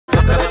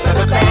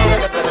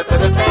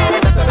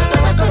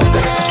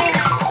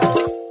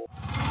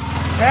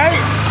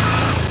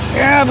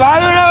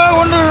ബാലുവിനെ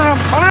കൊണ്ടുവരണം.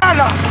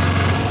 പറയാമല്ലോ,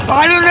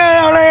 ബാലുവിനെ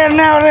അവിടെ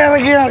എന്നെ അവിടെ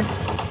ഇറക്കിയാൽ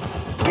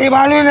ഈ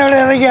ബാലുവിനെ അവിടെ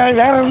ഇറക്കിയാൽ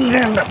വേറെ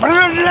ഉണ്ട്.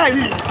 പറഞ്ഞിട്ടില്ല.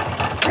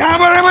 ഞാൻ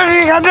പറയുമ്പോൾ നീ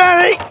കേട്ടാൽ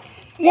മതി,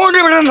 മൂടി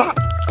വിടണ്ട.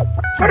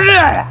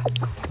 മനസ്സിലായ?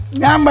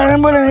 ഞാൻ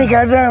പറയുമ്പോൾ നീ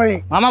കേട്ടാൽ മതി.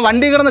 മാമ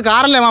വണ്ടി കിടന്ന്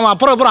കാറല്ലേ മാമ,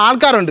 അപ്പുറം ഇപ്പുറം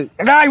ആൾക്കാരുണ്ട്.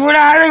 എടാ ഇവിടെ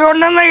ആരൊക്കെ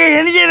ഉണ്ടെന്നൊക്കെ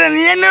എനിക്ക്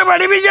നീ എന്നെ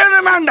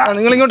പഠിപ്പിക്കാനൊന്നും വേണ്ട.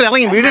 നിങ്ങൾ ഇങ്ങോട്ട്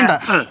ഇറങ്ങി വീഴണ്ട.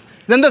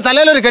 ഇതെന്താ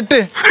തലയിലൊരു കെട്ട്?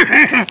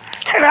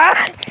 എടാ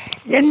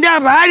എൻ്റെ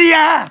ഭാര്യ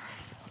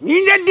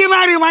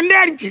മീൻചട്ടിമാര് മണ്ട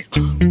അടിച്ച്.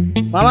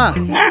 മാമ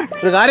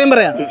ഒരു കാര്യം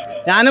പറയാം,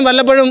 ഞാനും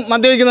വല്ലപ്പോഴും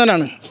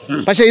മദ്യപിക്കുന്നവനാണ്.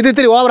 പക്ഷെ ഇത്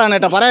ഇത്തിരി ഓവറാണ്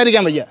കേട്ടോ,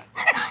 പറയാതിരിക്കാൻ വയ്യ.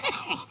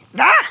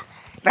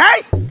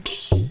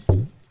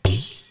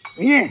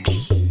 നീ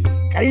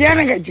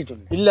കല്യാണം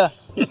കഴിച്ചിട്ടുണ്ട്? ഇല്ല.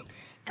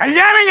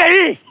 കല്യാണം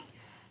കഴി,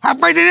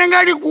 അപ്പൊ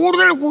ഇതിനെക്കാട്ടി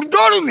കൂടുതൽ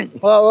കുടിച്ചോളും നീ.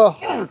 ഓ ഓ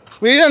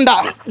വീഴണ്ട.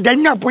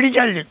 എന്നെ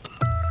പിടിക്കല്ലേ,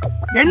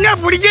 എന്നെ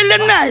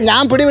പിടിക്കല്ലെന്നാ.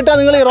 ഞാൻ പിടിവിട്ടാ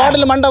നിങ്ങൾ ഈ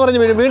റോഡിൽ മണ്ട പറഞ്ഞ്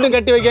വീഴും, വീണ്ടും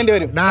കെട്ടി വെക്കേണ്ടി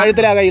വരും.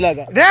 കഴുത്തിലാ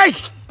കയ്യിലാക്കാം.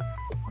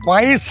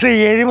 വയസ്സ്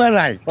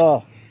 70 ഓ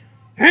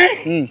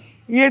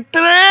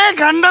എത്ര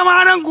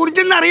കണ്ടമാനം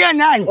കുടിച്ചെന്നറിയാം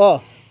ഞാൻ.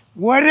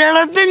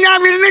 ഒരിടത്തും ഞാൻ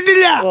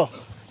വിരുന്നിട്ടില്ല.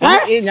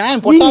 ഞാൻ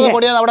പൊട്ടാതെ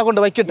പൊടിയാതെ അവിടെ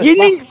കൊണ്ട് വയ്ക്കട്ടെ.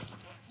 ഇനി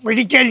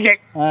പിടിക്കല്ലേ,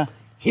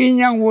 ഇനി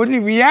ഞാൻ ഒരു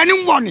വ്യാനും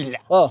പോണില്ല.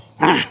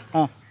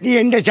 നീ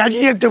എന്റെ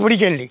ശരീരത്തെ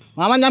പിടിക്കല്ലേ.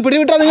 മാമ ഞാൻ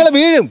പിടിവിട്ടാ നിങ്ങൾ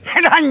വീഴും.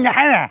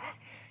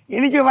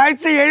 എനിക്ക്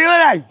വയസ്സ്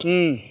 70.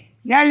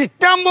 ഞാൻ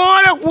ഇഷ്ടം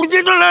പോലെ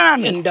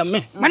കുടിച്ചിട്ടുള്ളതാണ്.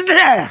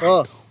 മനസ്സിലായ?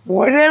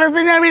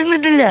 ഒരിടത്തും ഞാൻ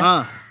വിരുന്നിട്ടില്ല.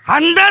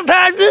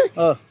 അന്തസ്സായിട്ട്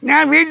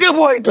ഞാൻ വീട്ടിൽ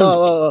പോയിട്ടുണ്ട്.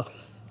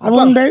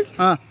 അതുകൊണ്ട്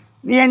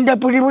നീ എന്റെ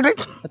പിടിപിടി.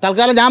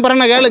 തൽക്കാലം ഞാൻ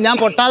പറഞ്ഞ കേള്, ഞാൻ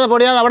പൊട്ടാതെ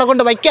പൊടിയാതെ അവിടെ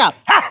കൊണ്ട് വയ്ക്കാം.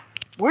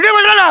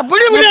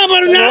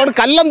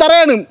 കല്ലം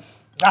തറയാണ്.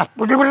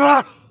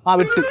 ആ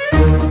വിട്ട്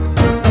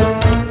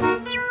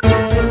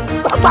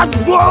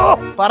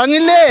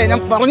പറഞ്ഞില്ലേ, ഞാൻ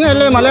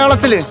പറഞ്ഞല്ലേ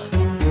മലയാളത്തില്.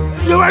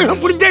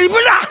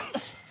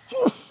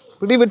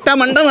 പിടി വിട്ടാ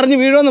മണ്ട മറിഞ്ഞ്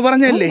വീഴുമെന്ന്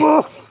പറഞ്ഞല്ലേ.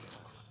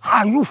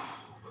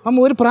 അമ്മ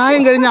ഒരു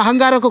പ്രായം കഴിഞ്ഞ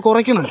അഹങ്കാരമൊക്കെ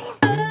കുറയ്ക്കണം.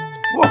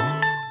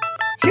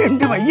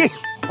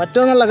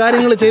 പറ്റുമെന്നുള്ള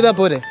കാര്യങ്ങൾ ചെയ്താ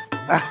പോരെ.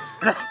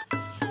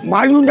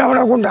 മാലുവിന്റെ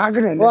അവിടെ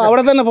കൊണ്ടാക്കണേ. ഓ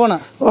അവിടെ തന്നെ പോണ.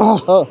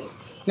 ഓ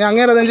ഞാൻ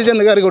അങ്ങേരെ നെഞ്ചി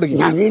ചെന്ന് കയറി കൊടുക്കും.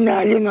 ഞാൻ വീടിന്റെ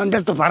കാര്യമൊന്നും എൻ്റെ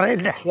അടുത്ത്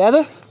പറയില്ല. ഏത്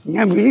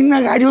ഞാൻ വീടിന്റെ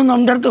കാര്യമൊന്നും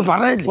എൻ്റെ അടുത്ത്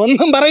പറയില്ല.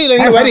 ഒന്നും പറയില്ല.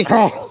 നിങ്ങൾ വരി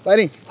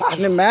വരി.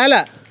 പിന്നെ മേല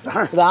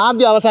ഇത്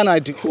ആദ്യം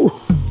അവസാനമായിട്ട്.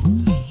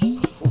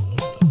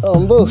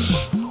 ഒമ്പോ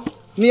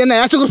നീ എന്നെ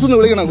യേശു ക്രിസ്തു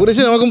വിളിക്കണം.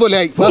 കുരിശ് നോക്കുമ്പോലെ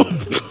ആയി.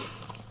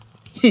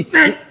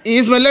 ഈ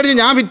സ്മെല്ലടിച്ച്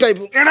ഞാൻ ഫിറ്റായി.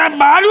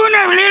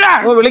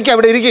 ഓ വിളിക്കാം.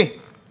 ഇവിടെ ഇരിക്കേ,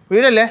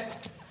 വീഴല്ലേ.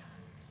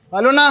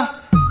 ബാലുണ്ണ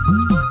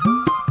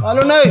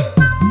ബാലുണ്ണേ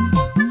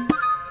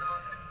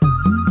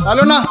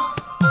ബാലുണ്ണ.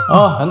 ആ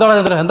എന്താടാ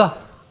ചന്ദ്ര, എന്താ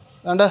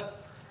വേണ്ട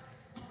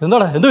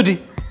എന്താടാ, എന്ത് പറ്റി?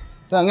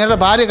 അങ്ങേരുടെ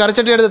ഭാര്യ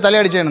കറിച്ചട്ടി എടുത്ത്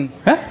തലയടിച്ചാണ്.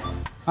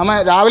 അമ്മ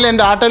രാവിലെ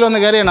എൻ്റെ ആട്ടയിൽ ഒന്ന്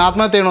കയറിയാണ്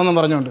ആത്മഹത്യ ചെയ്യണമെന്നും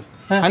പറഞ്ഞുകൊണ്ട്.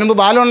 അതിനുമ്പ്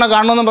ബാലുണ്ണ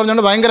കാണണമെന്നും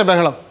പറഞ്ഞുകൊണ്ട് ഭയങ്കര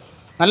ബഹളം.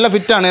 നല്ല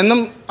ഫിറ്റാണ്, എന്നും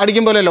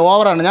അടിക്കും പോലെയല്ല,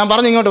 ഓവറാണ്. ഞാൻ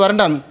പറഞ്ഞു ഇങ്ങോട്ട്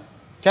വരണ്ടാന്ന്.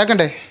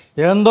 കേൾക്കണ്ടേ?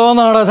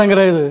 എന്തോന്നാടാ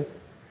ശങ്കര ഇത്?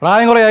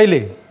 പ്രായം കുറേ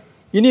ആയില്ലേ,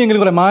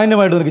 ഇനിയെങ്കിലും കുറെ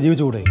മാന്യമായിട്ട് നിനക്ക്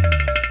ജീവിച്ചുകൂടെ?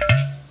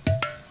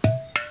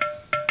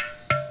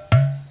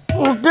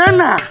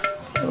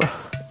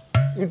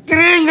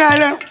 ഇത്രയും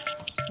കാലം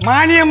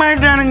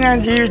മാന്യമായിട്ടാണ് ഞാൻ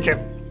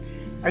ജീവിച്ചത്.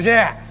 പക്ഷേ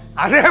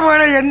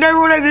അതേപോലെ എൻ്റെ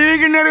കൂടെ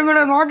ജീവിക്കുന്നവരും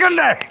കൂടെ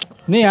നോക്കണ്ടേ?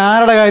 നീ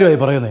ആരുടെ കാര്യമായി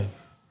പറയുന്നേ?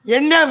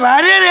 എൻ്റെ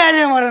ഭാര്യയുടെ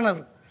കാര്യം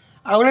പറയണത്.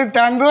 അവള്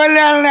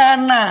തങ്കോല്ലാളുടെ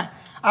അണ്ണ,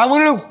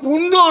 അവള്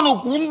കുന്തമാണ്,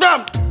 കുന്തം.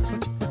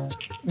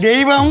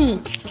 ദൈവം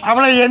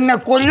അവളെ എന്നെ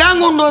കൊല്ലാൻ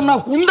കൊണ്ടുവന്ന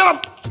കുന്തം.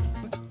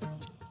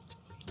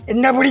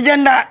 എന്നെ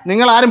പിടിക്കണ്ട.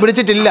 നിങ്ങൾ ആരും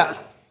പിടിച്ചിട്ടില്ല.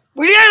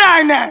 പിടിയടാ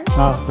എന്നെ.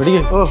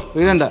 ഓ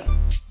വീഴണ്ട.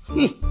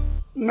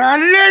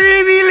 നല്ല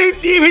രീതിയിൽ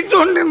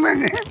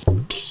ജീവിച്ചുകൊണ്ടിരുന്നെ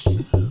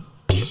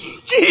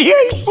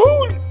ശരിയായി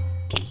പോവും.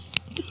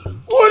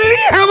 ഒന്നി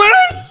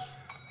അവള്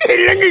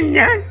ഇല്ലെങ്കിൽ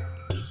ഞാൻ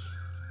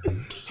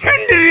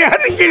എൻ്റെ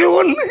യാതെങ്കിലും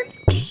ഒന്ന്.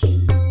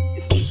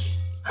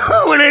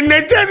 അവളെന്നെ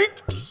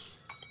ചതിച്ചു,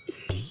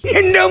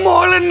 എൻ്റെ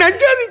മോളെന്നെ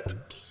ചതിച്ചു,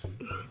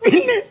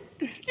 പിന്നെ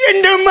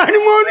എൻ്റെ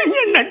മരുമോനും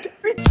എന്നെ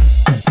ചതിച്ചു.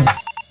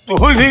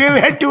 തോൽവികൾ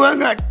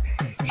ഏറ്റുവാങ്ങാൻ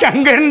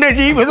ശങ്കരൻ്റെ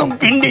ജീവിതം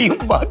പിന്നെയും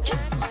ബാക്കി.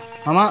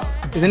 അമ്മ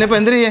ഇതിനിപ്പോൾ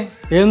എന്തിനു ചെയ്യാൻ?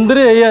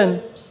 എന്തിനു ചെയ്യാൻ?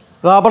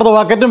 അപ്പുറത്ത്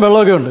ബക്കറ്റും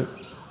വെള്ളമൊക്കെ ഉണ്ട്.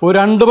 ഒരു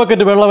 2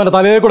 ബക്കറ്റ് വെള്ളം അവൻ്റെ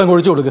തലയിൽ കൂടെ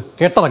ഒഴിച്ചു കൊടുക്കുക,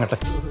 കെട്ടതങ്ങട്ടെ.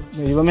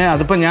 ദൈവമേ,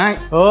 അതിപ്പോൾ ഞാൻ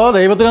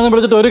ദൈവത്തിനൊന്നും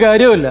വിളിച്ചിട്ട് ഒരു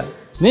കാര്യവുമില്ല.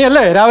 നീ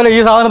അല്ലേ രാവിലെ ഈ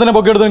സാധനത്തിനെ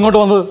പൊക്കിയെടുത്ത് ഇങ്ങോട്ട്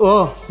വന്നത്?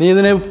 നീ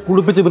ഇതിനെ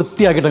കുളിപ്പിച്ച്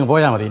വൃത്തിയാക്കിയിട്ട്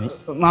പോയാൽ മതി. ഇനി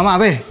മാമ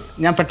അതെ,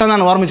 ഞാൻ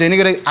പെട്ടെന്നാണ് ഓർമ്മിച്ചത്.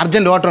 എനിക്കൊരു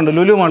അർജന്റ് ഓട്ടോ ഉണ്ട്,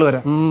 ലുലു മാൾ വരെ.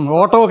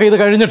 ഓട്ടോ ഒക്കെ ഇത്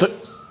കഴിഞ്ഞിട്ട്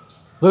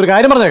ഇതൊരു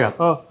കാര്യം പറഞ്ഞേക്കാം,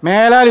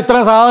 മേലാൽ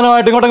ഇത്രയും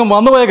സാധനമായിട്ട് ഇങ്ങോട്ടങ്ങ്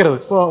വന്നു പോയേക്കരുത്.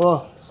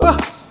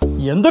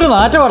 എന്തൊരു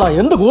നാറ്റമാടാ,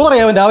 എന്ത്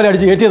കൂതറയാവൻ രാവിലെ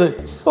അടിച്ച് കയറ്റിയത്.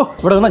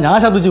 ഇവിടെ വന്നാൽ ഞാൻ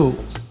ശ്രദ്ധിച്ചു പോകും.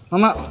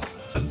 അമ്മ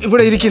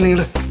ഇവിടെ ഇരിക്കും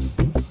നിങ്ങൾ.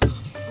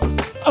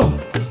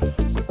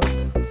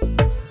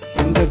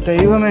 എൻ്റെ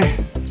ദൈവമേ,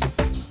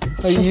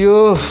 അയ്യോ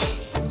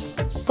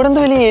ഇവിടെ എന്ത്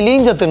വലിയ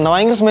എലിയും ചത്തുണ്ടോ?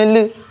 ഭയങ്കര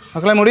സ്മെല്ല്.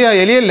 മക്കളെ മുടിയാ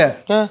എലിയല്ല,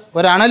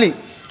 ഒരണലി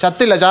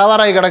ചത്തില്ല,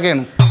 ചാവാറായി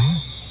കിടക്കുകയാണ്.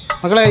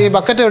 മക്കളെ ഈ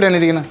ബക്കറ്റ് എവിടെയാണ്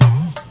ഇരിക്കുന്നത്?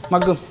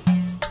 മക്കും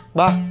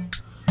ബാ.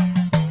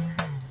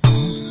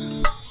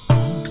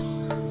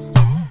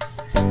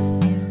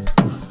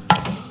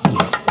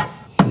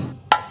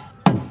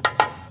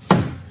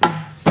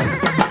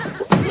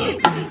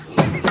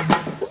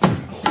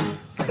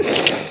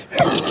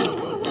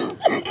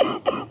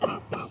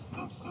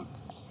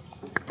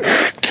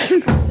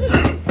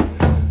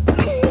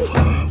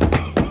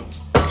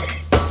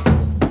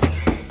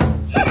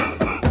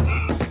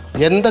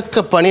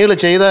 എന്തൊക്കെ പണികൾ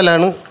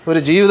ചെയ്താലാണ് ഒരു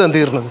ജീവിതം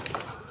തീർന്നത്.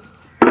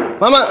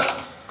 മാമ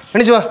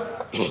എണിച്ചു വാ.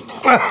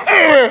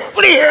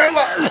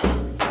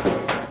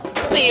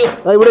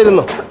 ഇവിടെ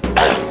ഇരുന്നോ.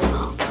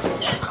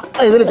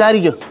 ഇതിൽ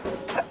ചാരിക്കോ.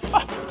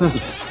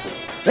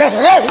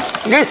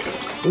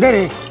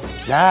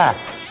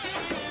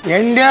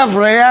 എൻ്റെ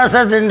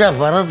പ്രയാസത്തിൻ്റെ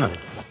പുറത്ത്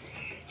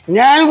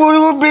ഞാൻ ഒരു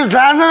കുപ്പി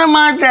സാധനം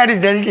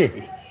മാറ്റാടിച്ചടിച്ച്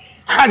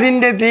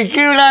അതിൻ്റെ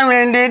തിക്കി വിടാൻ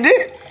വേണ്ടിയിട്ട്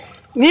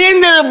നീ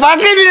എന്താ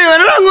ബക്കറ്റിൽ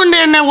വെള്ളം കൊണ്ട്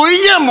എന്നെ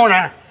ഒഴിക്കാൻ പോണ?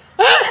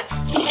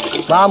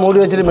 മൂടി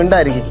വെച്ചിട്ട്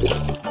മിണ്ടായിരിക്കും.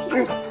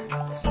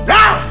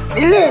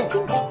 ഇല്ലേ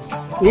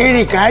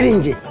നീ കാര്യം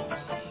ചെയ്യും,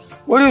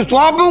 ഒരു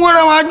സോപ്പും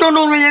കൂടെ മാറ്റോണ്ട്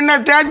വന്ന് എന്നെ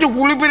തേച്ച്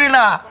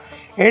കുളിപ്പിലിടാ.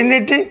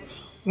 എന്നിട്ട്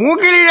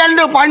മൂക്കിൽ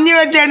 2 പഞ്ഞി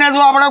വെച്ച് എന്നെ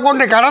അതും അവിടെ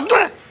കൊണ്ട് കിടത്ത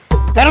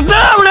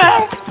അവിടെ.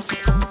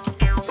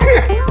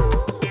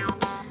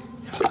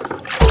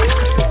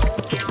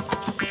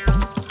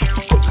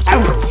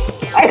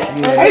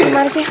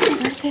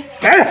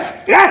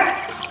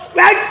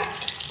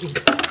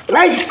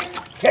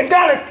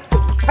 എന്താണ്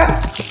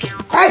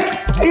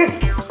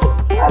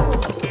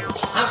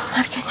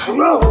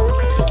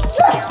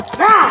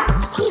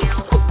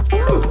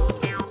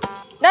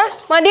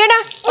മതിയടാ,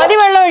 മതി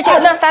വെള്ളം ഒഴിച്ചു.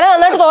 തല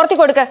നന്നായിട്ട് തോർത്തി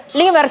കൊടുക്ക,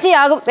 ഇല്ലെങ്കിൽ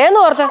വിറച്ചിയാകും. വേഗം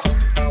തോർത്ത്.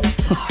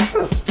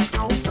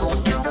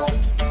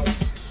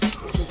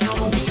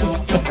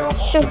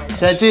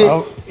 ചേച്ചി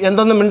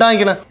എന്തൊന്നും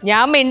മിണ്ടായിക്കണ?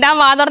 ഞാൻ മിണ്ടാൻ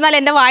വാ തുറന്നാൽ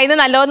എന്റെ വായിന്ന്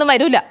നല്ലതൊന്നും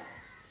വരൂല.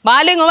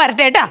 ബാലു ഇങ്ങ്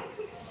വരട്ടെ കേട്ടാ.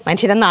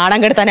 മനുഷ്യനെ നാണം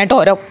കെടുത്താനായിട്ട്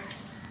ഓരോ.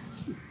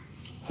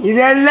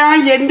 ഇതെല്ലാം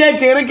എൻ്റെ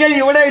ചെറുക്കൻ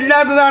ഇവിടെ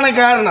ഇല്ലാത്തതാണ്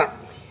കാരണം.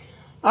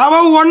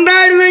 അവൻ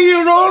ഉണ്ടായിരുന്നെങ്കിൽ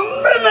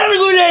ഇതൊന്നും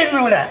നടക്കൂലായിരുന്നു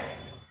ഇവിടെ.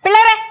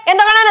 പിള്ളേരെ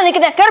എന്തോ കാണാനാ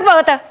നിൽക്കുന്നത്?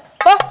 കേറിപ്പോകത്ത്.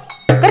 ഓ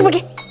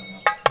കേറിപ്പോക്കി.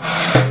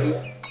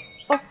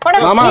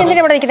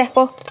 എന്തിനാ ഇവിടെ നിൽക്കുന്നേ?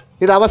 ഓ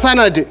ഇത്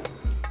അവസാനമായിട്ട്.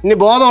 ഇനി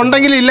ബോധം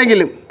ഉണ്ടെങ്കിലും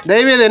ഇല്ലെങ്കിലും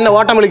ദയവേത് എന്നെ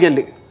ഓട്ടം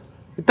വിളിക്കല്ലേ.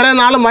 ഇത്രയും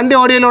നാളും വണ്ടി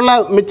ഓടിയിലുള്ള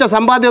മിച്ച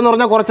സമ്പാദ്യം എന്ന്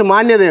പറഞ്ഞാൽ കുറച്ച്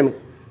മാന്യതയാണ്.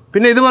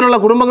 പിന്നെ ഇതുപോലുള്ള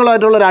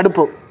കുടുംബങ്ങളുമായിട്ടുള്ളൊരു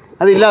അടുപ്പം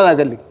അത്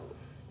ഇല്ലാതാക്കല്ലേ.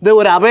 ഇത്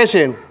ഒരു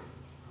അപേക്ഷയാണ്.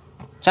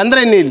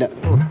 ചന്ദ്രൻ ഇനിയില്ല.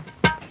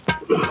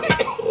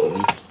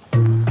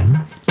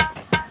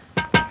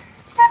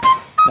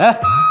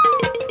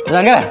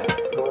 ഇതങ്ങനെ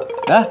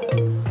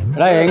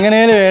എടാ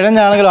എങ്ങനെയും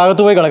ഇഴഞ്ഞാണെങ്കിലും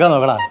അകത്ത് പോയി കിടക്കാൻ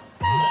നോക്കടാ.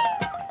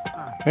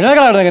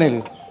 എഴുന്നേക്കടാ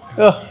എങ്ങനെയും.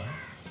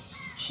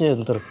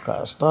 എന്തൊരു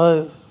കഷ്ട.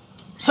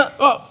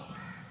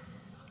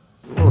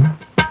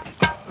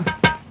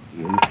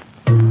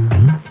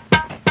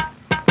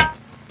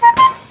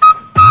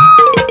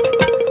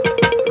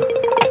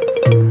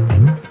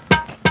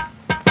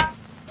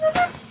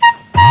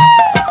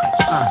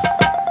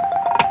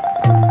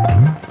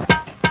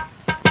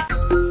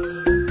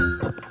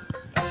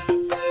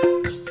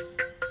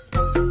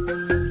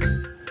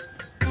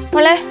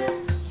 മോളെ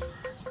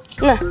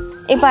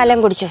ഈ പാലം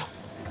കുടിച്ചോ.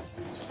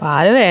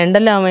 പാല്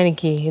വേണ്ടല്ലോ അമ്മ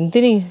എനിക്ക്.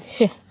 എന്തിന്?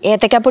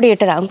 ഏത്തക്കാപ്പൊടി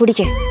ഇട്ടതാ,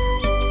 കുടിക്ക്.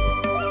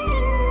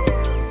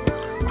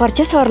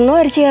 കുറച്ച് സ്വർണ്ണം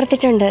അരിച്ചു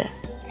ചേർത്തിട്ടുണ്ട്.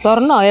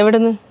 സ്വർണ്ണോ?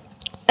 എവിടുന്ന്?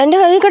 എന്റെ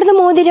കൈ കിടന്ന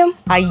മോതിരം.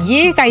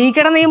 അയ്യേ, കൈ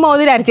കിടന്ന് ഈ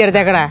മോതിരം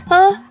അരച്ചെടുത്തേക്കടേ.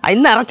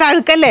 അതിന് നിറച്ച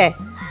അഴുക്കല്ലേ.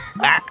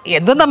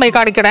 എന്തൊന്നമ്മ ഈ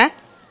കാണിക്കണേ?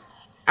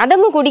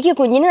 അതങ്ങ് കുടിക്ക്,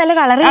 കുഞ്ഞിന് നല്ല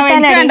കളർ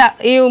വേണ്ട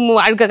ഈ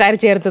അഴുക്കൊക്കെ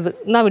അരച്ചേർത്തത്.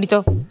 എന്നാ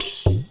പിടിച്ചോ.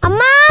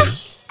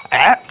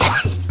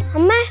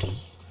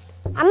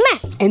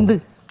 എന്ത്?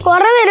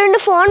 കൊറേ നേരം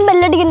ഫോൺ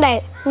ബെല്ലടിക്കണ്ടായി.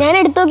 ഞാൻ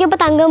എടുത്തു നോക്കിയപ്പോ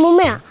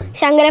തങ്കമ്മൂമ്മയാ.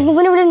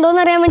 ശങ്കരപ്പൂപ്പൻ ഇവിടെ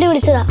ഉണ്ടോന്ന് അറിയാൻ വേണ്ടി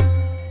വിളിച്ചതാ.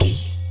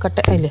 കട്ട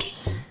അല്ലേ.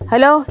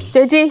 ഹലോ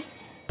ചേച്ചി,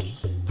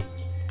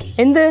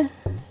 എന്ത്?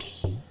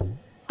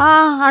 ആ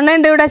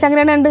അണ്ണയുണ്ട് ഇവിടെ,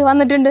 ശങ്കരണ്ണ ഉണ്ട്,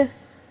 വന്നിട്ടുണ്ട്.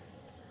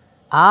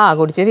 ആ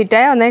കുടിച്ച്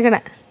ഫിറ്റായ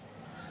വന്നേക്കണേ.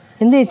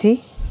 എന്ത് ചേച്ചി?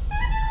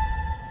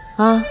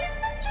 ആ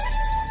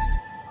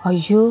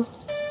അയ്യോ,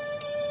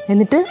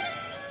 എന്നിട്ട്?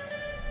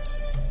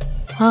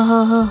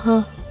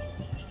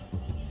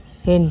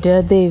 എൻ്റെ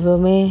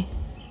ദൈവമേ.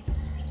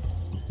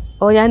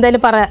 ഓ ഞാൻ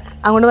എന്തായാലും പറയാം,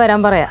 അങ്ങോട്ട് വരാൻ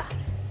പറയാം.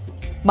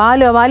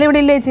 ബാലു ഇവിടെ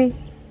ഇല്ലേ ചേച്ചി?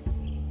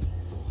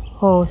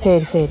 ഓ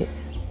ശരി ശരി.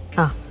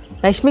 ആ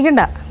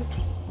വിഷമിക്കണ്ട.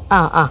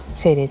 ആ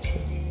ശരി ചേച്ചി.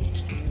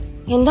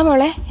 എന്താ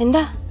മോളെ?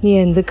 എന്താ നീ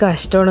എന്ത്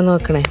കഷ്ടമാണ്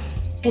നോക്കണേ.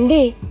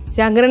 എന്തേ?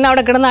 ശങ്കരൻ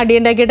അവിടെ കിടന്ന് അടി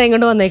ഉണ്ടാക്കിയിട്ട്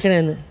ഇങ്ങോട്ട്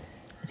വന്നേക്കണേന്ന്.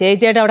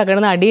 ചേച്ചിയായിട്ട് അവിടെ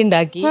കിടന്ന് അടി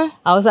ഉണ്ടാക്കി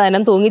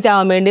അവസാനം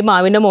തൂങ്ങിച്ചാവാൻ വേണ്ടി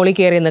മാവിൻ്റെ മുകളിൽ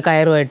കയറിയെന്ന്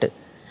കയറുമായിട്ട്.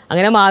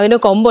 അങ്ങനെ മാവിന്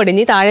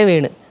കൊമ്പൊടിഞ്ഞ് താഴെ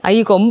വീണ്. ഈ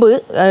കൊമ്പ്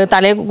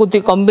തലയെ കുത്തി,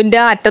 കൊമ്പിൻ്റെ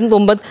അറ്റം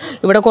തുമ്പ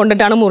ഇവിടെ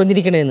കൊണ്ടിട്ടാണ്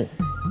മുറിഞ്ഞിരിക്കണേന്ന്.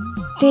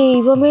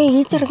 ദൈവമേ, ഈ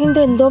ചെറുക്കൻ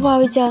എന്തോ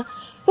ഭാവിച്ചാ.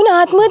 പിന്നെ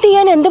ആത്മഹത്യ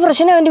ചെയ്യാൻ എന്ത്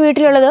പ്രശ്നം അവൻ്റെ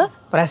വീട്ടിലുള്ളത്?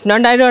 പ്രശ്നം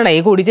ഉണ്ടായിട്ടാണ് ഈ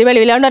കുടിച്ച്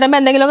വെളിവിലാണ്ട് വരുമ്പോൾ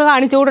എന്തെങ്കിലുമൊക്കെ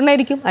കാണിച്ചു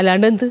കൂടണായിരിക്കും,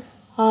 അല്ലാണ്ട് എന്ത്.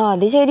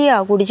 അത് ശരിയാ,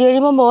 കുടിച്ചു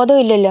കഴിയുമ്പോൾ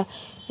ബോധമില്ലല്ലോ.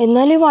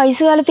 എന്നാലും ഈ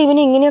വയസ്സുകാലത്ത്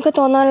ഇവന് ഇങ്ങനെയൊക്കെ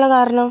തോന്നാനുള്ള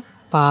കാരണം?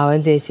 പാവം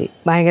ചേച്ചി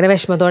ഭയങ്കര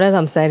വിഷമത്തോടെ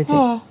സംസാരിച്ച്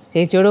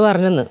ചേച്ചിയോട്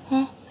പറഞ്ഞെന്ന്,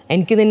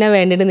 എനിക്ക് നിന്നെ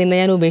വേണ്ടിയിട്ട് നിന്നെ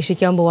ഞാൻ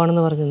ഉപേക്ഷിക്കാൻ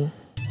പോവാണെന്ന് പറഞ്ഞെന്ന്.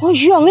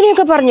 അയ്യോ,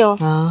 അങ്ങനെയൊക്കെ പറഞ്ഞോ?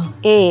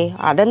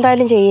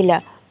 അതെന്തായാലും ചെയ്യില്ല.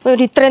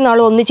 ഒരു ഇത്രയും നാൾ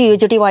ഒന്നിച്ച്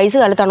ചോദിച്ചിട്ട് ഈ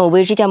വയസ്സുകാലത്താണ്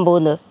ഉപേക്ഷിക്കാൻ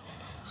പോകുന്നത്.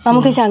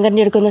 നമുക്ക്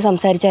ശങ്കരൻ്റെ അടുക്കൊന്ന്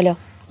സംസാരിച്ചാലോ?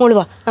 മോള്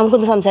വാ,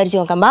 നമുക്കൊന്ന് സംസാരിച്ച്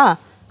നോക്കാം. വാ.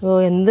 ഓ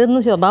എന്തെന്ന്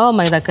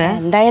സ്വഭാവമ്മ ഇതൊക്കെ.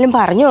 എന്തായാലും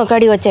പറഞ്ഞു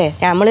നോക്കാടി കൊച്ചേ.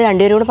 നമ്മൾ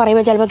രണ്ടുപേരും കൂടെ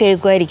പറയുമ്പോൾ ചിലപ്പോൾ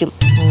കേൾക്കുമായിരിക്കും.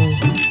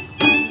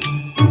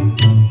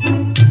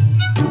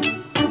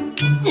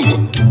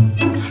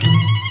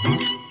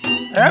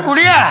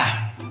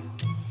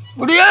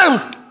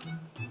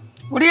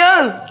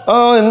 ഓ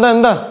എന്താ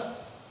എന്താ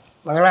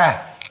മകളെ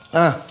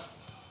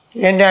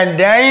എൻ്റെ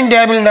ഡൈനിങ്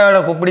ടേബിളിൻ്റെ അവിടെ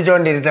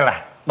കുപ്പിടിച്ചോണ്ടിരുത്തടാ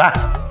വാ.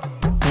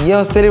 ഈ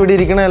അവസ്ഥയിൽ ഇവിടെ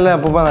ഇരിക്കണല്ലേ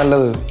അപ്പൂപ്പ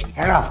നല്ലത്.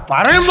 എടാ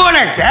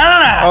പറയുമ്പോലെ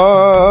കേളടാ. ഓ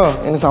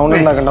ഇനി സൗണ്ട്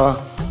ഉണ്ടാക്കണ്ട.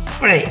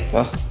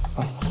 വാ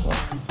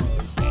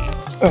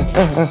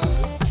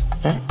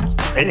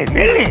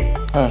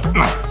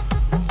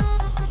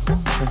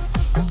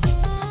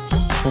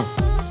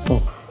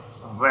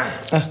വാ.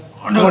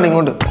 ഇങ്ങോട്ട്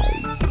ഇങ്ങോട്ട്.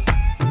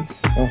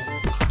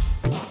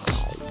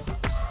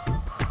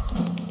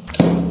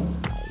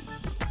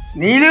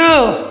 നീലു,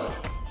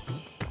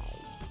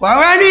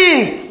 ഭവാനി,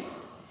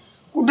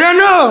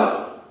 കുട്ടാനോ,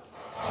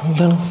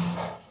 എന്താണ്?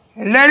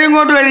 എല്ലാരും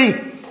ഇങ്ങോട്ട് വരി.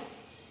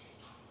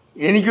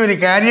 എനിക്കൊരു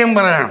കാര്യം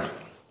പറയണം.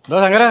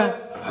 ശങ്കര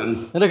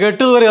നിന്റെ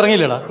കെട്ടുതുവരെ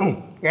ഇറങ്ങിയില്ലടാ.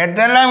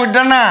 കേട്ടെല്ലാം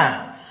വിട്ടണ്ണ.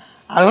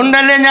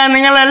 അതുകൊണ്ടല്ലേ ഞാൻ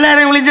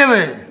നിങ്ങളെല്ലാവരെയും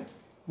വിളിച്ചത്.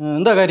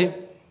 എന്താ കാര്യം?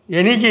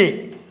 എനിക്ക്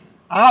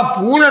ആ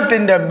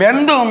ഭൂതത്തിന്റെ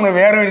ബന്ധം ഒന്ന്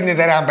വേർപിരിഞ്ഞ്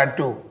തരാൻ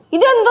പറ്റുമോ?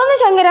 ഇതെന്തോന്ന്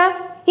ശങ്കര,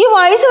 ഈ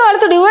വയസ്സ്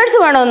കാലത്ത് ഡിവേഴ്സ്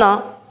വേണമെന്നോ?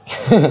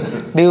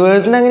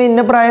 ഡിവേഴ്സിന് അങ്ങനെ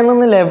ഇന്ന പ്രായം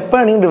ഒന്നുമില്ല,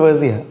 എപ്പോഴാണെങ്കിൽ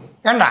ഡിവേഴ്സ് ചെയ്യാം.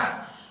 കണ്ട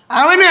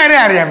അവന് വരെ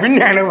അറിയാം.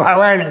 പിന്നെയാണ്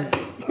ഭവാനി.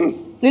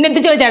 നിന്റെ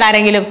അടുത്ത് ചോദിച്ചാടാ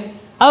ആരെങ്കിലും?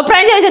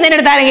 അഭിപ്രായം ചോദിച്ചാൽ നിന്റെ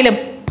അടുത്ത് ആരെങ്കിലും?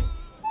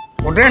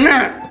 കുട്ടനെ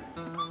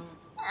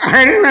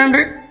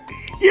ആരുന്നുണ്ട്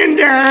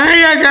എൻ്റെ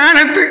ആയ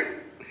കാലത്ത്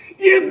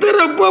എത്ര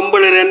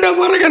പെമ്പിളർ എൻ്റെ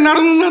പുറകെ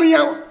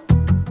നടന്നെന്നറിയാവോ?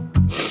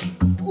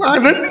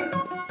 വാസൻ,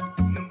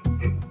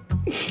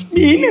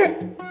 മീന,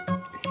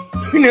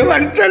 പിന്നെ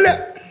വത്സല,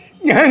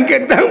 ഞാൻ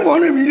കെട്ടാൻ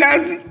പോണ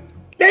വിലാസ്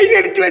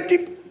ലൈനടിച്ച്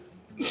വച്ചിട്ട്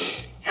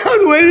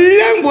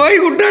അതുമെല്ലാം പോയി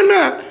കുട്ടണ്ണ.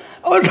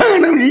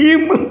 അവസാനം ഈ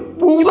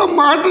ഭൂതം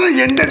മാത്രം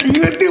എൻ്റെ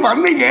ജീവിതത്തിൽ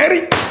വന്ന്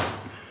കയറി.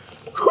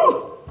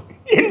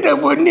 എൻ്റെ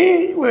പൊന്നെ,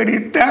 ഒരു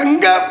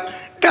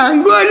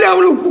തങ്കമല്ല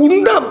അവള്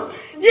കുന്തം.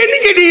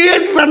 എനിക്ക്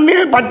ഡിവേഴ്സ് തന്നേ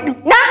പറ്റും.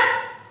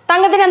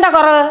 തങ്കത്തിന് എന്താ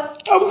കുറവ്?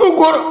 അവൾക്ക്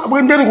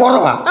എന്തൊരു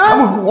കുറവാ?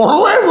 അവൾക്ക്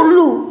കുറവേ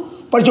ഉള്ളൂ,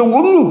 പക്ഷെ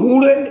ഒന്ന്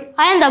കൂടുതൽ.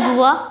 അതെന്താ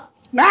പൂവാ?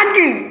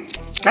 നാക്ക്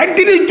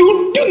കരുത്തിന്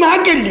ചുറ്റും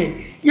നാക്കല്ലേ.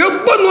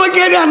 എപ്പം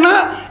നോക്കിയാലും അണ്ണ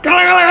കള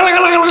കള കള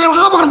കള കള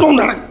കള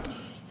പറഞ്ഞുകൊണ്ട് നടക്കും.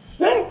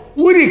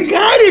 ഒരു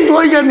കാര്യം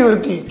ചോദിക്കാൻ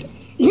നിവർത്തിയില്ല.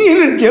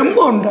 ഇങ്ങനൊരു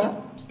ജമ്പുണ്ടാ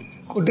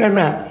കുട്ടണ്ണ?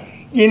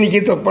 എനിക്ക്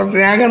തൊപ്പം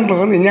സ്നേഹം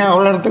തോന്നി ഞാൻ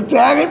അവളുടെ അടുത്ത്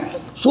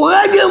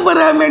സ്വകാര്യം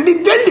പറയാൻ വേണ്ടി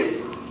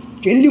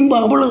ചെല്ലുമ്പോൾ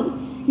അവൾ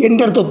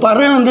എൻ്റെ അടുത്ത്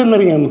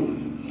പറയണെന്തെന്നറിയാമോ?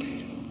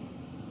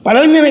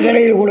 പലവ്യഞ്ജന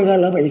കടയിൽ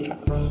കൊടുക്കാനുള്ള പൈസ,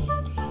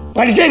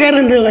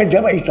 പലിശക്കാരൻ വാങ്ങിച്ച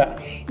പൈസ,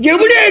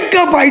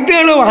 എവിടെയൊക്കെ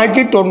പൈസകൾ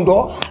വാങ്ങിച്ചിട്ടുണ്ടോ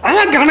ആ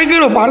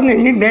കണക്കുകൾ പറഞ്ഞ്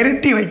ഇനി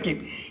നിരത്തി വയ്ക്കും.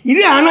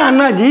 ഇതാണ്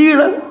അണ്ണ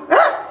ജീവിതം.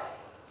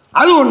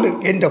 അതുകൊണ്ട്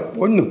എൻ്റെ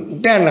പൊന്നു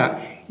കുട്ടണ്ണ,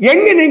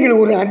 എങ്ങനെയെങ്കിലും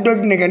ഒരു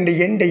അഡ്വക്കറ്റിനെ കണ്ട്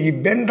എൻ്റെ ഈ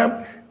ബന്ധം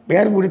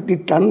വേർപെടുത്തി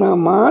തന്നാൽ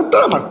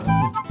മാത്രം മതി.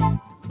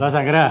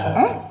 ശങ്കര,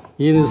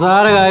 ഈ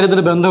നിസ്സാര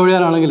കാര്യത്തിന് ബന്ധം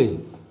ഒഴിയാനാണെങ്കിൽ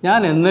ഞാൻ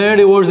എന്നേ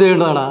ഡിവോഴ്സ്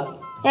ചെയ്യേണ്ടതാടാ.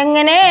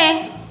 എങ്ങനെ?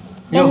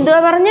 എന്തുവാ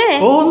പറഞ്ഞേ?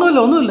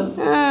 ഒന്നുമില്ല.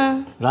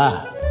 എടാ,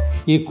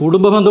 ഈ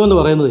കുടുംബ ബന്ധം എന്ന്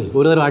പറയുന്നത്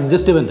ഒരുതരം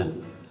അഡ്ജസ്റ്റ്മെന്റാണ്.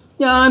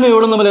 ഞാൻ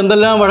ഇവിടെ നമ്മൾ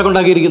എന്തെല്ലാം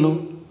വഴക്കുണ്ടാക്കിയിരിക്കുന്നു.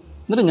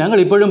 എന്നിട്ട് ഞങ്ങൾ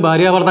ഇപ്പോഴും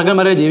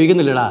ഭാര്യാഭർത്താക്കന്മാരെ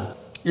ജീവിക്കുന്നില്ലടാ.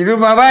 ഇത്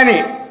ഭവാനി,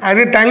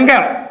 അത്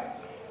തങ്കം.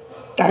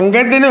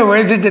 തങ്കത്തിന്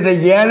ഉപേക്ഷിച്ചിട്ട്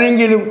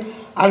ഏതെങ്കിലും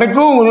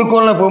അടക്കവും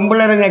ഒതുക്കമുള്ള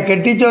പെമ്പിള്ളേരെ ഞാൻ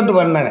കെട്ടിച്ചോട്ട്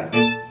വന്നത്.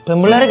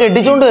 പെമ്പിള്ളേരെ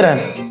കെട്ടിച്ചോണ്ട് വരാൻ?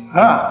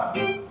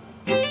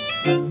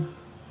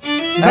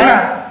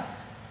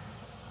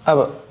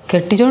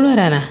 കെട്ടിച്ചോണ്ട്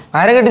വരാനാ?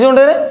 ആരെ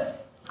കെട്ടിച്ചോണ്ട് വരാൻ?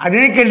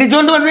 അതിന്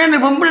കെട്ടിച്ചോണ്ട് വന്നേ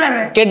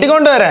പെമ്പിള്ളേരെ.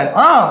 കെട്ടിക്കൊണ്ട് വരാൻ?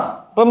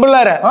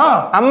 പെമ്പിള്ളേരെ?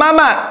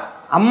 അമ്മാമ്മ.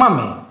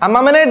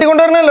 അമ്മാമ്മനെ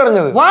കെട്ടിക്കൊണ്ടുവരണല്ലോ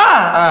അറിഞ്ഞത്.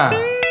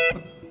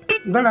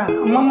 എന്താടാ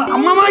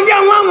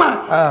അമ്മമ്മ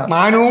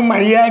മാനവും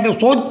മര്യാദ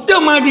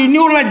സ്വച്ഛമായിട്ട്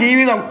ഇനിയുള്ള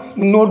ജീവിതം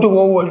മുന്നോട്ട്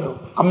പോകുമല്ലോ.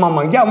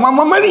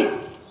 അമ്മമ്മ മതി.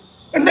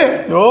 എന്ത്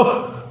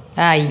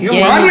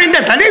എന്റെ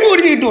തലയിൽ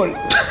കൂടി കിട്ടുമല്ലോ.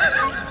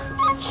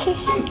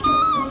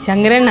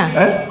 ശങ്കരണ്ണ,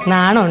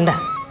 നാണമുണ്ടാ?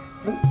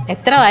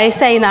 എത്ര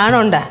വയസ്സായി?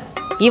 നാണമുണ്ടാ?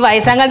 ഈ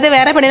വയസ്സാങ്കാലത്ത്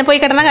വേറെ പെണ്ണിനെ പോയി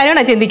കിട്ടണ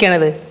കാര്യമാണോ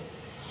ചിന്തിക്കണത്?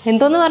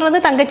 എന്തോന്ന് പറഞ്ഞത്?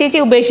 തങ്കച്ചേച്ചി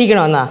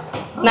ഉപേക്ഷിക്കണമെന്നാ?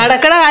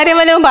 നടക്കണ കാര്യം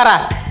വല്ലതും പറ.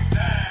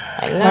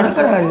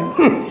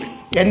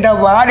 എൻ്റെ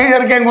വാടി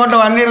ചെറുക്കൻ ഇങ്ങോട്ട്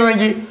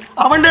വന്നിരുന്നെങ്കിൽ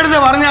അവൻ്റെ അടുത്ത്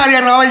പറഞ്ഞാൽ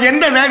മതിയായിരുന്നു. അവൻ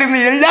എൻ്റെ സൈഡിൽ നിന്ന്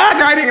എല്ലാ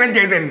കാര്യങ്ങളും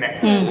ചെയ്തിട്ടുണ്ട്.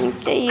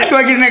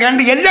 അഡ്വക്കറ്റിനെ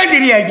കണ്ട് എല്ലാം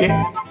ശരിയാക്കി.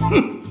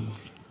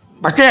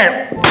 പക്ഷേ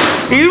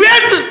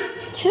ഡിവേഴ്സ്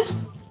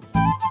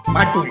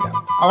മാറ്റൂല.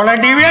 അവളെ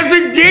ഡിവേഴ്സ്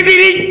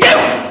ചെയ്തിരിക്കും.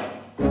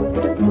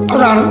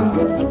 അതാണ്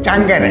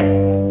ശങ്കരൻ.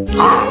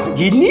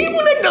 ഇനിയും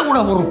എൻ്റെ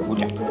കൂടെ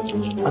പൊറുക്കൂല.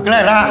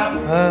 മക്കളെടാ,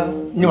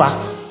 ഇനി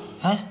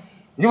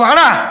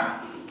വാടാ.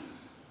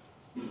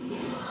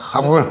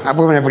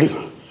 അപ്പൂനെ പിടി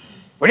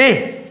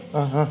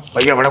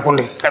പയ്യ അവിടെ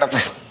കൊണ്ട് കിടത്ത്.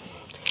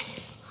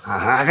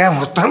 ആകെ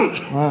മൊത്തം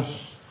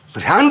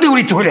ഭ്രാന്ത്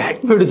പിടിച്ചൂലെ.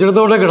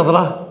 പിടിച്ചെടുത്തോടെ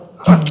കിടത്തടാ.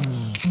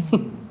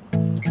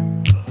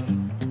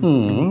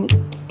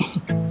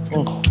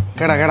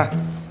 കേടാ.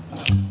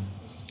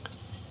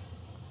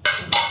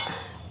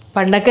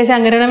 പണ്ടൊക്കെ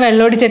ശങ്കരനെ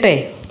വെള്ളമൊടിച്ചിട്ടേ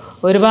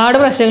ഒരുപാട്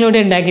പ്രശ്നങ്ങളിവിടെ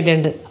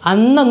ഉണ്ടാക്കിയിട്ടുണ്ട്.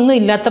 അന്നൊന്നും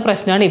ഇല്ലാത്ത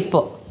പ്രശ്നമാണ്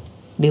ഇപ്പോൾ.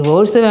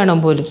 ഡിവോഴ്സ് വേണം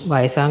പോലും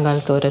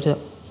വയസ്സാകാലത്ത് ഓരോരോ.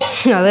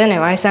 അത് തന്നെ,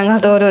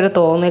 വയസ്സാകാലത്ത് ഓരോരോ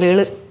തോന്നലുകൾ.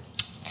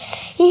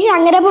 ഈ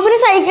ശങ്കരപ്പൂപ്പിനെ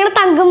സഹിക്കണ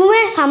തങ്കമ്മ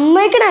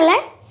സമ്മതിക്കണല്ലേ?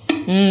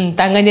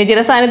 തങ്കം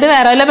ചേച്ചിയുടെ സ്ഥാനത്ത്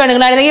വേറെ വല്ല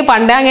പെണ്ണുങ്ങളായിരുന്നെങ്കിൽ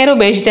പണ്ടേ അങ്ങേരെ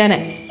ഉപേക്ഷിച്ചാനെ.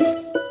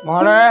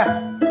 മോളെ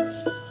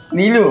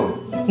നീലു,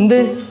 എന്ത്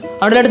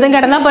അവിടെ അടുത്തും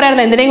കിടന്നാൽ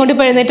പോരായിരുന്നു. എന്തിനേയും കൊണ്ട്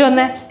ഇപ്പൊ എഴുന്നേറ്റ്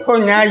വന്നേ? ഓ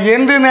ഞാൻ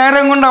എന്ത്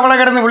നേരം കൊണ്ട് അവളെ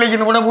കിടന്ന്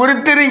വിളിക്കുന്നു, ഇവിടെ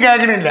ഒരുത്തരും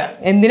കേൾക്കണില്ല.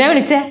 എന്തിനാ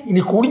വിളിച്ചേ?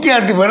 ഇനി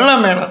കുടിക്കാത്ത വെള്ളം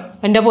വേണം.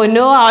 എന്റെ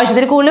പൊന്നോ,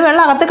 ആവശ്യത്തിന് കൂടുതൽ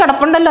വെള്ളം അകത്ത്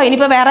കിടപ്പുണ്ടല്ലോ.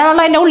 ഇനിയിപ്പോ വേറെ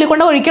വെള്ളം എന്റെ ഉള്ളിൽ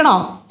കൊണ്ട് ഒഴിക്കണോ?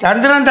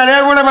 ചന്ദ്രൻ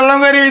തലയെ കൂടെ വെള്ളം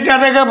കയറി വെച്ച്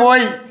അതൊക്കെ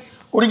പോയി.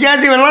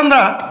 കുടിക്കാത്ത വെള്ളം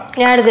എന്താ?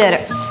 ഞാൻ എടുത്തു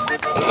തരാം.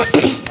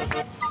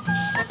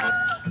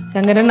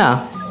 ശങ്കരണ്ണാ,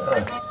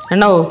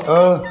 അണ്ണോ,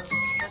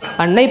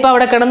 അണ്ണ ഇപ്പൊ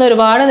അവിടെ കിടന്ന്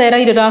ഒരുപാട് നേരം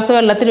 1 ഗ്ലാസ്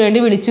വെള്ളത്തിന് വേണ്ടി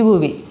വിളിച്ചു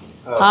കൂവി.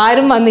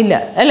 ആരും വന്നില്ല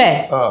അല്ലേ?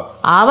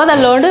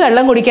 ആവതല്ലോണ്ട്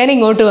വെള്ളം കുടിക്കാൻ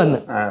ഇങ്ങോട്ട് വന്ന്.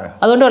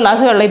 അതുകൊണ്ട് 1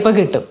 ഗ്ലാസ് വെള്ളം ഇപ്പൊ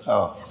കിട്ടും.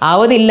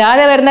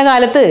 ആവതില്ലാതെ വരുന്ന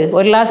കാലത്ത്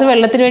 1 ഗ്ലാസ്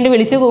വെള്ളത്തിന് വേണ്ടി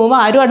വിളിച്ചു കൂവുമ്പോൾ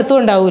ആരും അടുത്തും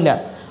ഉണ്ടാവൂല.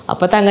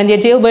 അപ്പൊ തങ്കം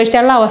ചേച്ചിയെ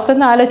ഉപേക്ഷിച്ചുള്ള അവസ്ഥ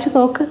ഒന്ന് ആലോചിച്ച്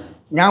നോക്ക്.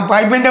 ഞാൻ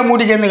പൈപ്പിന്റെ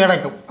മൂടി ചെന്ന്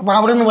കിടക്കും, അപ്പൊ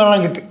അവിടെ നിന്ന് വെള്ളം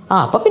കിട്ടും.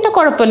 അപ്പൊ പിന്നെ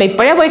കുഴപ്പമില്ല.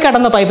 ഇപ്പോഴേ പോയി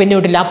കിടന്നോ പൈപ്പിന്റെ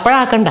വീട്ടിൽ,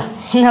 അപ്പോഴാക്കണ്ട.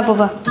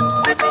 അപ്പൂപ്പ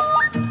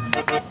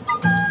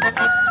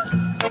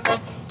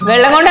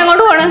വെള്ളം കൊണ്ട്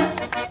എങ്ങോട്ട് പോണ്?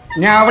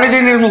 ഞാൻ അവിടെ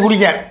ചെന്നിരുന്നു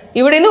കുടിക്കാൻ.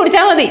 ഇവിടെ നിന്ന്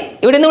കുടിച്ചാൽ മതി.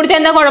 ഇവിടെ നിന്ന് കുടിച്ചാൽ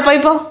എന്താ കുഴപ്പം?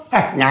 ഇപ്പൊ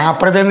ഞാൻ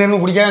അപ്പുറത്തെ നിന്ന്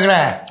കുടിക്കാൻ കിടേ.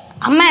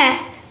 അമ്മേ,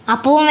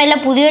 അപ്പൂപ്പൻ വല്ല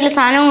പുതിയൊരു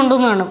സാധനം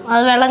കൊണ്ടുവന്ന് കാണും.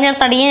 അത് വെള്ളം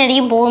ചേർത്ത്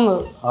അടിയാനായിരിക്കും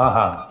പോകുന്നത്.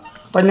 ആഹാ,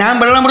 അപ്പൊ ഞാൻ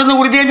വെള്ളം ഇവിടുന്ന്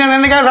കുടിച്ചു കഴിഞ്ഞാൽ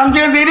നിനക്ക് ആ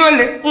സംശയം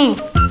തീരുമല്ലേ?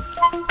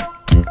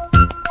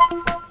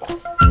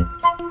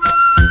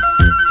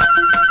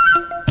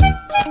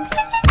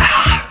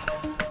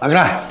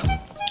 മകളാ,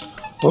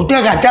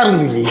 തൊട്ടിയൊക്കെ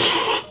അച്ചാറൊന്നുമില്ലേ?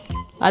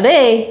 അതെ,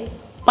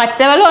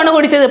 പച്ചവെള്ളമാണ്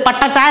കുടിച്ചത്,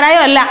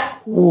 പട്ടച്ചാരായോ അല്ല.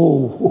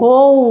 ഓ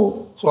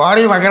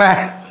സോറി മകളെ,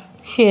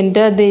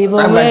 എന്റെ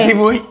ദൈവമേ,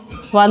 പോയി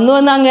വന്നു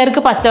വന്ന്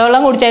അങ്ങേർക്ക്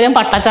പച്ചവെള്ളം കുടിച്ചാലും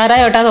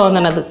പട്ടച്ചാരായോട്ടാ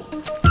തോന്നണത്.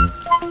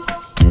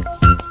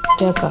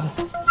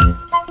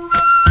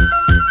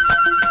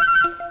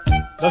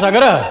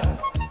 ശങ്കര,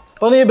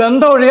 അപ്പൊ നീ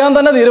ബന്ധം ഒഴിയാൻ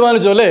തന്നെ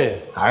തീരുമാനിച്ചു അല്ലേ?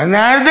 അത്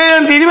നേരത്തെ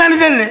ഞാൻ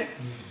തീരുമാനിച്ചല്ലേ.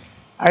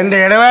 അതിന്റെ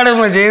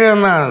ഇടപാടൊന്ന് ചെയ്തു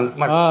തന്നാണ്.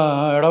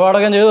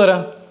 ഇടപാടൊക്കെ ചെയ്തു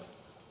തരാം.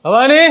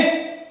 ഭവാനി,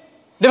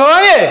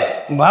 ഭവാനി,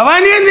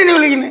 ഭവാനി എന്തിനു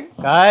വിളിക്കുന്നേ?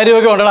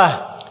 കാര്യമൊക്കെ ഉണ്ടടാ.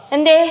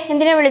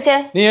 എന്തിനാ വിളിച്ചേ?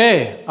 നീയേ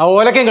ആ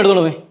ഓലക്കയും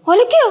കെടുത്തോളൂ. നീ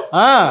ഒലക്കയോ?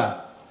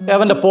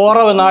 അവന്റെ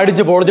പോറവെന്ന്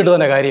അടിച്ച് പൊളിച്ചിട്ട്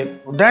തന്നെ കാര്യം.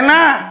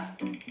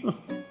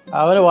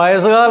 അവന്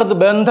വയസ്സുകാലത്ത്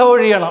ബന്ധം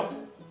ഒഴിയണം.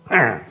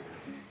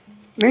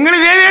 നിങ്ങൾ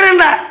ചെയ്തു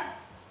തരണ്ട,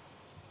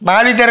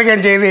 ബാലി തിരക്കാൻ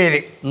ചെയ്തു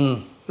തരും.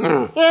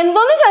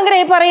 എന്തോന്ന് ശങ്കര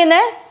ഈ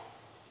പറയുന്നേ?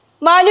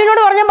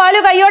 ബാലുവിനോട് പറഞ്ഞ ബാലു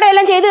കയ്യോടെ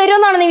എല്ലാം ചെയ്തു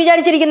തരുമെന്നാണ് നീ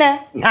വിചാരിച്ചിരിക്കുന്നത്?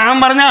 ഞാൻ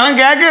പറഞ്ഞ അവൻ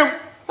കേക്കും.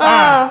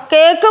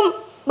 കേക്കും.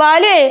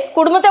 ബാലുവേ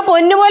കുടുംബത്തെ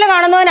പൊന്നുപോലെ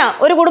കാണുന്നവനാ.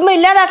 ഒരു കുടുംബം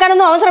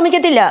ഇല്ലാതാക്കാനൊന്നും അവൻ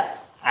ശ്രമിക്കത്തില്ല.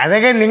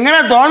 അതൊക്കെ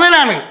നിങ്ങളെ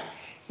തോന്നലാണ്.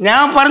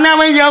 ഞാൻ പറഞ്ഞ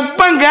അവൻ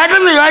എപ്പം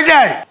കേട്ടെന്ന്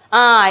ചോദിച്ചാൽ.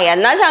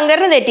 എന്നാ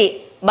ശങ്കരന് തെറ്റി.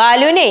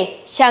 ബാലുവിനെ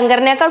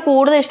ശങ്കരനേക്കാൾ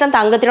കൂടുതൽ ഇഷ്ടം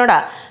തങ്കത്തിനോടാ.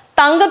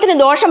 തങ്കത്തിന്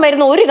ദോഷം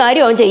വരുന്ന ഒരു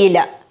കാര്യം അവൻ ചെയ്യില്ല.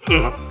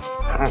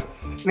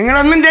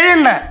 നിങ്ങളൊന്നും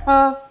ചെയ്യണ്ട.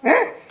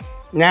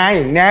 ഞാൻ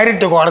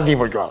നേരിട്ട് കോടതി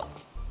പോയിക്കോളാം.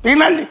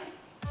 പിന്നല്ലേ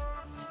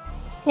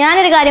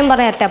ഞാനൊരു കാര്യം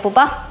പറഞ്ഞു തരട്ടെ അപ്പൂപ്പ?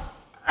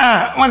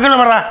 മക്കള്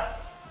പറ.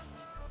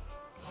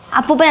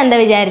 അപ്പൂപ്പൻ എന്താ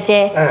വിചാരിച്ചേ?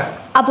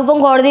 അപ്പൂപ്പൻ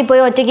കോടതിയിൽ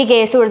പോയി ഒറ്റയ്ക്ക്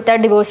കേസ് കൊടുത്താൽ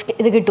ഡിവോഴ്സ്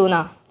ഇത്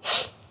കിട്ടൂന്നാ?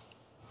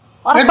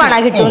 ഉറപ്പാണാ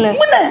കിട്ടൂന്ന്?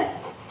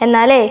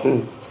 എന്നാലേ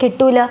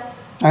കിട്ടൂല.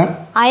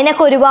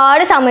 അതിനൊക്കെ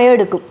ഒരുപാട്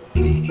സമയമെടുക്കും.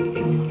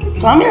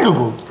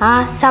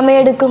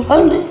 സമയമെടുക്കും.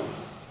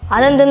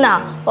 അതെന്തെന്നാ,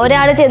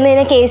 ഒരാൾ ചെന്ന്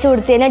കഴിഞ്ഞാൽ കേസ്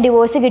കൊടുത്തു കഴിഞ്ഞാൽ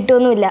ഡിവോഴ്സ്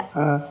കിട്ടുമൊന്നുമില്ല.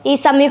 ഈ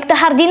സംയുക്ത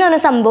ഹർജി എന്ന്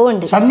പറഞ്ഞ സംഭവം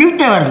ഉണ്ട്.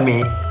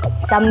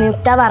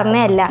 സംയുക്ത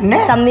വർമ്മയല്ല,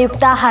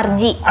 സംയുക്ത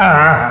ഹർജി.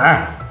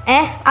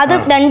 അത്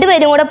 2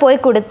 പേരും കൂടെ പോയി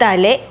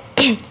കൊടുത്താലേ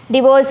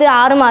ഡിവോഴ്സ്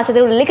 6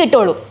 മാസത്തിനുള്ളിൽ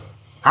കിട്ടുള്ളൂ.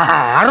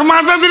 6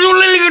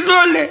 മാസത്തിനുള്ളിൽ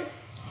കിട്ടുമല്ലേ?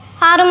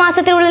 6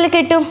 മാസത്തിനുള്ളിൽ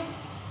കിട്ടും.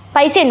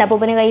 പൈസ ഉണ്ട്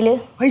അപ്പൂപ്പന് കയ്യില്?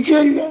 പൈസ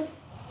ഇല്ല.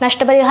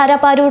 നഷ്ടപരിഹാരം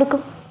അപ്പം ആര്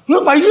കൊടുക്കും?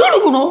 പൈസ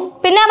കൊടുക്കണോ?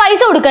 പിന്നെ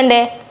പൈസ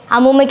കൊടുക്കണ്ടേ?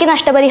 അമ്മൂമ്മയ്ക്ക്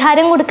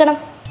നഷ്ടപരിഹാരം കൊടുക്കണം.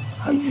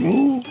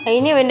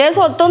 ഇനി ഇവന്റെ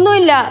സ്വത്തൊന്നും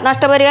ഇല്ല,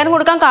 നഷ്ടപരിഹാരം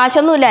കൊടുക്കാൻ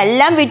കാശൊന്നുമില്ല.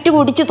 എല്ലാം വിറ്റ്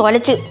കുടിച്ച്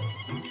തൊലച്ച്.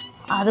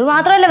 അത്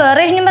മാത്രമല്ല,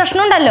 വേറെ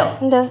പ്രശ്നം ഉണ്ടല്ലോ.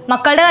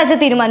 മക്കളുടെ കാര്യത്തിൽ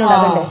തീരുമാനം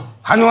ഉണ്ടാകണ്ടേ?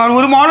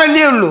 ഒരു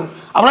മോളല്ലേ ഉള്ളൂ,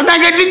 അവളെ ഞാൻ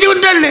കെട്ടിച്ചു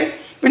വിട്ടല്ലേ,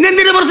 പിന്നെ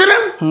എന്തിനാ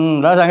പ്രശ്നം?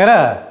 ശങ്കര,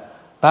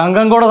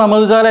 തങ്കം കൂടെ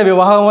സമ്മതിച്ചാലേ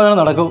വിവാഹമോചനം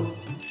നടക്കൂ.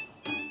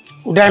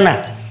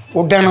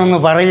 കൂട്ടാനൊന്ന്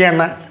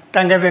പറയണ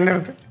തങ്കത്തിൻ്റെ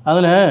അടുത്ത്.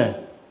 അതിന്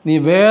നീ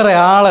വേറെ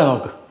ആളെ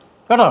നോക്ക്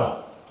കേട്ടോ.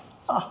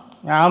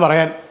 ഞാൻ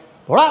പറയാൻ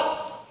പോടാ.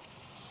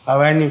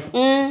 ഭവാനി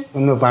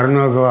ഒന്ന് പറഞ്ഞു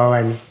നോക്ക്.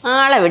 ഭവാനി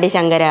ആളെ വിടി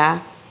ശങ്കര.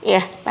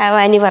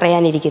 ഭവാനി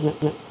പറയാനിരിക്കുന്നു.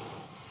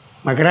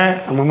 മക്കളെ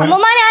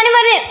അമ്മൂമ്മ ഞാനും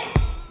പറഞ്ഞു.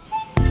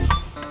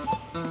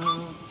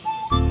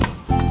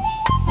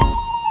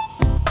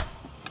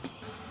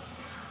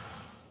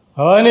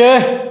 ഭവാനിയേ,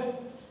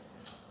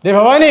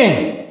 ഭവാനി,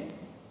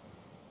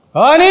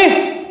 ഭവാനി,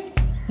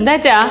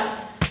 എന്താച്ചാ?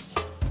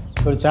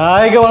 ഒരു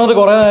ചായക്ക് വന്നിട്ട്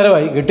കുറെ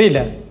നേരമായി, കിട്ടിയില്ല.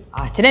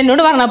 അച്ഛൻ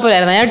എന്നോട് പറഞ്ഞ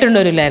പോലായിരുന്നു, ഞാൻ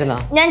ഇട്ടുണ്ടോരില്ലായിരുന്നോ?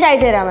 ഞാൻ ചായ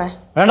തരാമേ?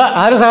 വേണ്ട,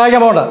 ആരും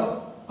സഹായിക്കാൻ പോകണ്ട,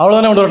 അവള്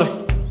തന്നെ കൊണ്ടുപോട്ടെ.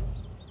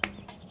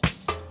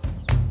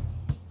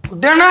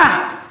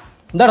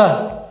 എന്താടാ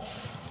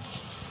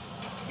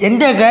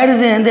എന്റെ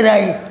കാര്യത്തിന്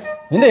എന്തിനായി?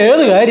 നിന്റെ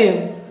ഏത് കാര്യം?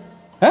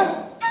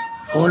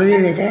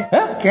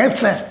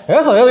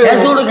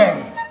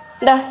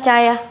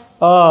 ചായ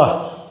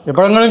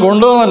എപ്പോഴെങ്കിലും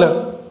കൊണ്ടുപോകുന്നല്ലോ.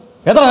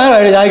 എത്ര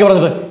നേരമായി ചായക്ക്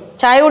പറഞ്ഞിട്ട്?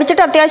 ചായ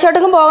കുടിച്ചിട്ട്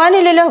അത്യാവശ്യമായിട്ടൊന്നും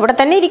പോകാനില്ലല്ലോ, ഇവിടെ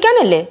തന്നെ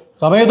ഇരിക്കാനല്ലേ.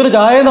 സമയത്തിന്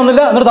ചായ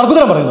തന്നില്ല, എന്നിട്ട്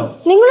തർക്കുത്തരം പറയുന്നു.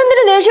 നിങ്ങൾ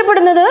എന്തിനാ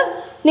ദേഷ്യപ്പെടുന്നത്?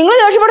 നിങ്ങൾ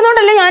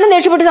ദേഷ്യപ്പെടുന്നോണ്ടല്ലേ ഞാനും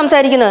ദേഷ്യപ്പെട്ട്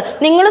സംസാരിക്കുന്നത്.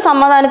 നിങ്ങൾ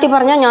സമാധാനത്തിൽ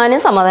പറഞ്ഞാൽ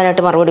ഞാനും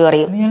സമാധാനമായിട്ട് മറുപടി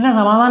പറയും. നീ എന്നെ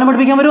സമാധാനം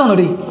പഠിപ്പിക്കാൻ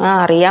വരുവാന്നോടി?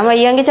 അറിയാൻ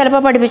വയ്യെങ്കിൽ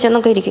ചിലപ്പോൾ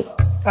പഠിപ്പിച്ചെന്നൊക്കെ ഇരിക്കും.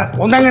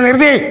 ഒന്നങ്ങ്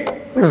നിർത്തി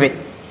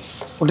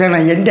കുട്ടിയാണ്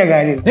എൻ്റെ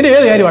കാര്യം. നിന്റെ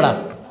ഏത് കാര്യമാടാ?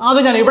 അത്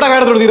ഞാൻ ഇവിടെ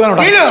കാര്യത്തോട് തീരുമാനം.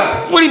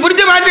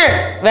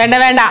 വേണ്ട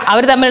വേണ്ട,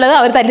 അവർ തമ്മിലുള്ളത്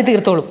അവർ തല്ലി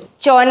തീർത്തോളും.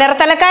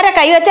 ചോനറത്തലക്കാരെ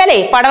കൈവച്ചാലേ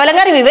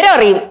പടവലങ്കാർ വിവരം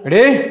അറിയും.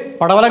 എടേ,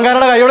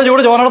 പടവലങ്കാരുടെ കൈയോടെ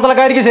ചൂട്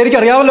ചോനറത്തലക്കാരിക്ക് ശരിക്കും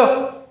അറിയാമല്ലോ.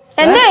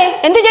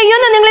 എന്ത്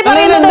ചെയ്യുമെന്ന് നിങ്ങൾ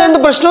പറയുന്നത്?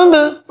 പ്രശ്നം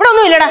എന്ത്? ഇവിടെ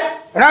ഒന്നും ഇല്ലടാ.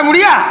 എടാ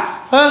മുടിയാ,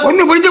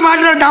 ഒന്ന് പിടിച്ച്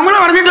മാറ്റാൻ നമ്മളെ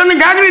പറഞ്ഞിട്ടൊന്നും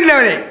കേൾക്കണില്ല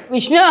അവരെ.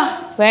 വിഷ്ണു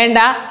വേണ്ട,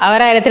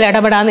 അവരെ കാര്യത്തിൽ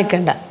ഇടപെടാൻ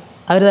നിൽക്കണ്ട,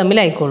 അവർ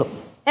തമ്മിലായിക്കോളും.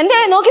 എന്തേ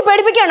നോക്കി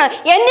പേടിപ്പിക്കാണ്?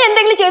 എന്നെ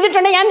എന്തെങ്കിലും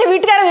ചെയ്തിട്ടുണ്ടെങ്കിൽ ഞാൻ എന്റെ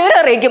വീട്ടുകാരെ വിവരം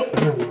അറിയിക്കും.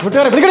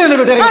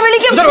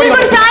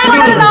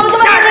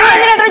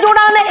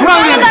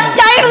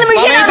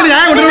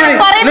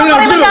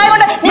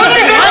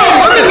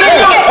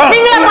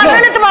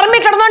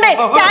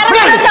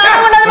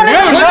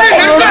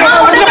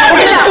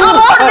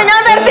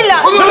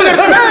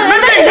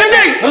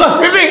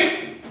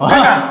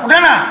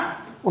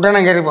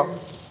 കുട്ടണം കയറിപ്പോ.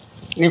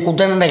 നീ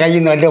കുട്ടനന്റെ കയ്യിൽ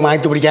നിന്ന് വല്ല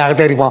മാറ്റി പിടിക്കാൻ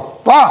അകത്തേറിപ്പോ.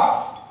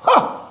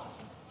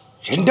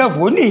 എൻ്റെ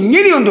പൊന്ന്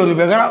ഇങ്ങനെയുണ്ടോ ഒരു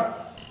ബഹളം?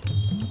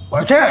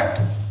 പക്ഷേ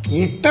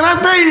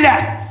ഇത്രത്തെ ഇല്ല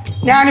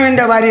ഞാനും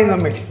എൻ്റെ ഭാര്യയും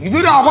തമ്മിൽ.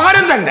 ഇതൊരു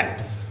അപാരം തന്നെ.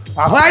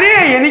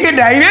 ഭാര്യയെ എനിക്ക്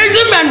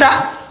ഡൈവേഴ്സും വേണ്ട,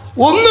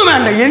 ഒന്നും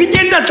വേണ്ട, എനിക്ക്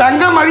എൻ്റെ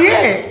തങ്കം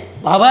മതിയേ.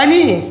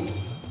 ഭവാനി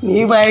നീ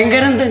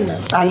ഭയങ്കരം തന്നെ,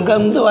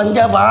 തങ്കം വഞ്ച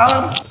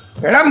പാവം.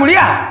 എടാ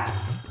മുടിയാ,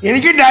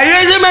 എനിക്ക്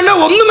ഡൈവേഴ്സും വേണ്ട,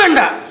 ഒന്നും വേണ്ട,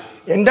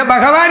 എൻ്റെ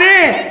ഭഗവാനെ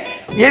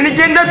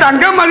എനിക്കെൻ്റെ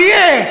തങ്കം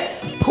മതിയേ.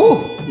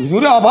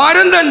 ഇതൊരു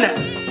അപാരം തന്നെ.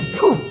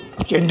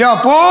 എൻ്റെ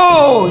അപ്പോ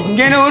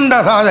ഇങ്ങനെ ഉണ്ടാ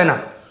സാധനം.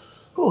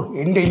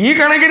 എൻ്റെ ഈ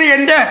കണക്കിന്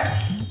എൻ്റെ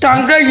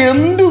തങ്ക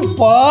എന്തു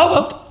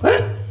പാവം.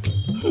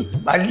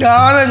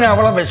 വല്ലാതെ ഞാൻ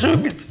അവളെ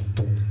വിഷമിപ്പിച്ചു.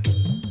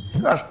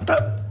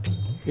 കഷ്ടം.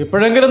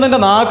 ഇപ്പോഴെങ്കിലും നിന്റെ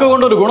നാക്ക്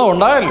കൊണ്ടൊരു ഗുണം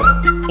ഉണ്ടായല്ലോ.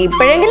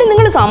 ഇപ്പോഴെങ്കിലും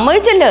നിങ്ങൾ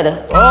സമ്മതിച്ചല്ലോ അത്.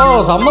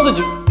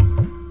 സമ്മതിച്ചു.